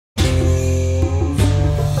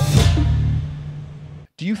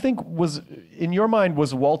Do you think in your mind,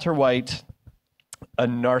 was Walter White a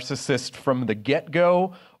narcissist from the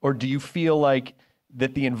get-go, or do you feel like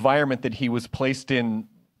that the environment that he was placed in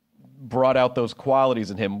brought out those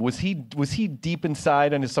qualities in him? Was he deep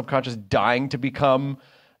inside in his subconscious dying to become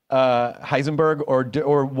Heisenberg,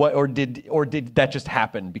 or did that just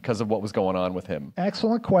happen because of what was going on with him?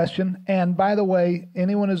 Excellent question. And by the way,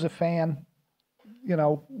 anyone who's a fan, you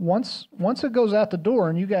know, once it goes out the door,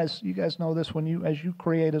 and you guys know this as you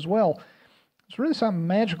create as well, it's really something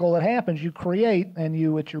magical that happens. You create, and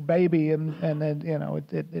it's your baby, and then, you know,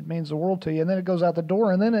 it means the world to you, and then it goes out the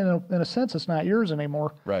door, and then in a sense it's not yours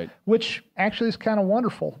anymore. Right. Which actually is kind of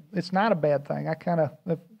wonderful. It's not a bad thing. I kind of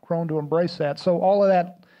have grown to embrace that. So all of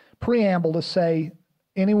that preamble to say,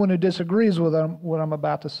 anyone who disagrees with what I'm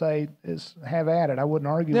about to say is have at it. I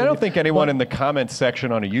wouldn't argue. I don't think anyone in the comments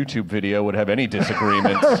section on a YouTube video would have any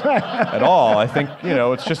disagreements at all. I think, you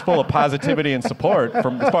know, it's just full of positivity and support,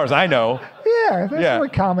 from as far as I know. Yeah, that's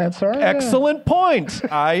what comments are. Excellent point.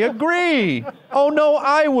 I agree. Oh no,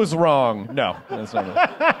 I was wrong. No, that's not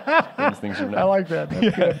it. Things are not. I like that.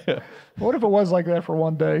 That's good. Yeah. What if it was like that for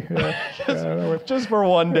one day? Yeah. Just for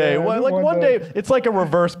one day. One day, it's like a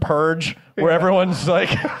reverse purge where everyone's like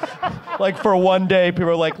for one day, people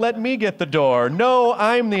are like, let me get the door. No,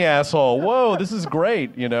 I'm the asshole. Whoa, this is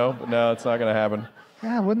great, you know? But no, it's not going to happen.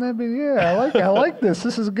 Yeah, wouldn't that be? Yeah, I like this.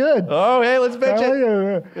 This is good. Oh, hey, let's bitch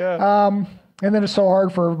it. Yeah. And then it's so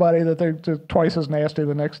hard for everybody that they're twice as nasty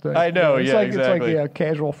the next day. I know, exactly. It's like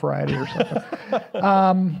casual Friday or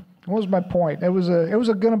something. What was my point? It was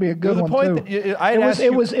going to be a good one too.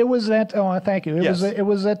 It was that. Oh, thank you. It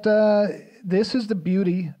was that. This is the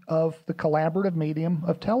beauty of the collaborative medium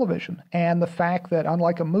of television, and the fact that,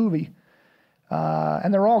 unlike a movie,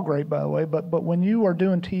 and they're all great, by the way, but when you are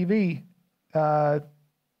doing TV,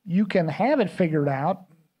 you can have it figured out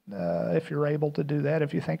if you're able to do that.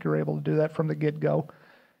 If you think you're able to do that from the get-go,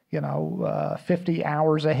 50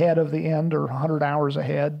 hours ahead of the end or 100 hours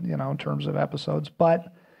ahead, in terms of episodes,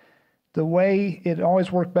 but the way it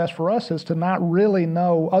always worked best for us is to not really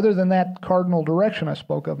know, other than that cardinal direction I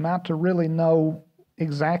spoke of, not to really know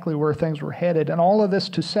exactly where things were headed. And all of this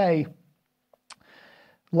to say,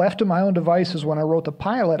 left to my own devices when I wrote the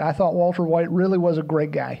pilot, I thought Walter White really was a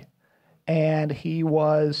great guy. And he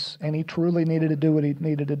truly needed to do what he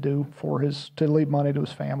needed to do to leave money to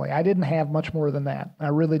his family. I didn't have much more than that. I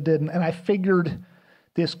really didn't. And I figured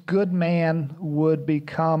this good man would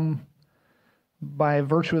become, by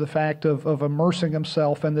virtue of the fact of immersing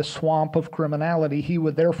himself in this swamp of criminality, he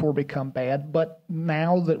would therefore become bad. But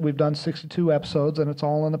now that we've done 62 episodes and it's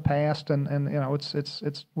all in the past, and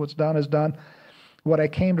it's what's done is done. What I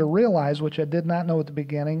came to realize, which I did not know at the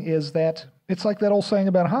beginning, is that it's like that old saying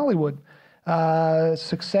about Hollywood.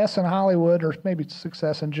 Success in Hollywood, or maybe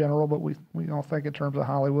success in general, but we don't think in terms of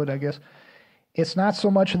Hollywood, I guess. It's not so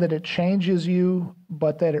much that it changes you,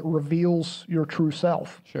 but that it reveals your true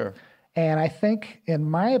self. Sure. And I think, in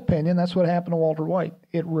my opinion, that's what happened to Walter White.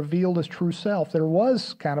 It revealed his true self. There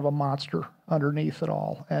was kind of a monster underneath it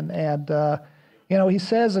all. And he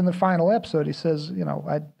says in the final episode, he says,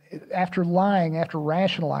 after lying, after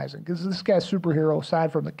rationalizing, because this guy's superhero,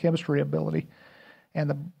 aside from the chemistry ability and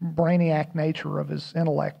the brainiac nature of his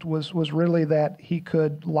intellect, was really that he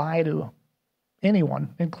could lie to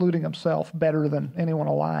anyone, including himself, better than anyone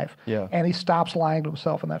alive. Yeah. And he stops lying to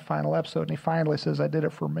himself in that final episode, and he finally says, I did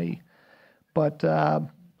it for me. But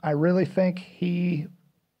I really think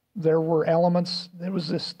there were elements, there was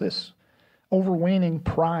this overweening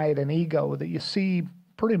pride and ego that you see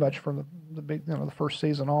pretty much from the first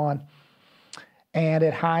season on. And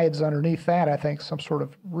it hides underneath that, I think, some sort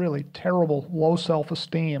of really terrible low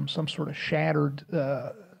self-esteem, some sort of shattered,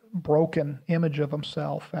 broken image of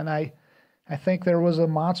himself. And I think there was a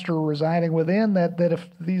monster residing within that if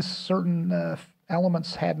these certain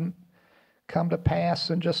elements hadn't come to pass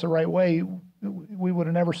in just the right way, we would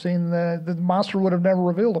have never seen the monster would have never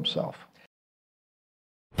revealed himself.